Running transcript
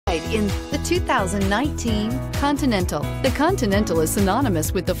In the 2019 Continental. The Continental is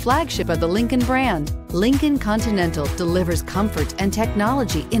synonymous with the flagship of the Lincoln brand. Lincoln Continental delivers comfort and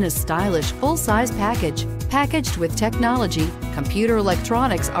technology in a stylish, full-size package. Packaged with technology, computer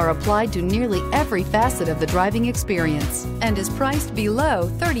electronics are applied to nearly every facet of the driving experience and is priced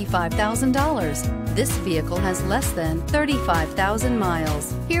below $35,000. This vehicle has less than 35,000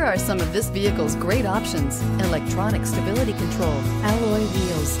 miles. Here are some of this vehicle's great options: electronic stability control, alloy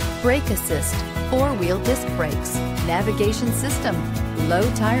wheels, brake assist, four-wheel disc brakes, navigation system, low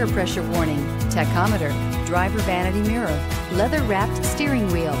tire pressure warning, tachometer, driver vanity mirror, leather-wrapped steering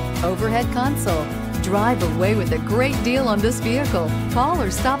wheel, overhead console. Drive away with a great deal on this vehicle. Call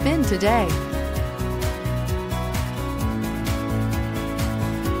or stop in today.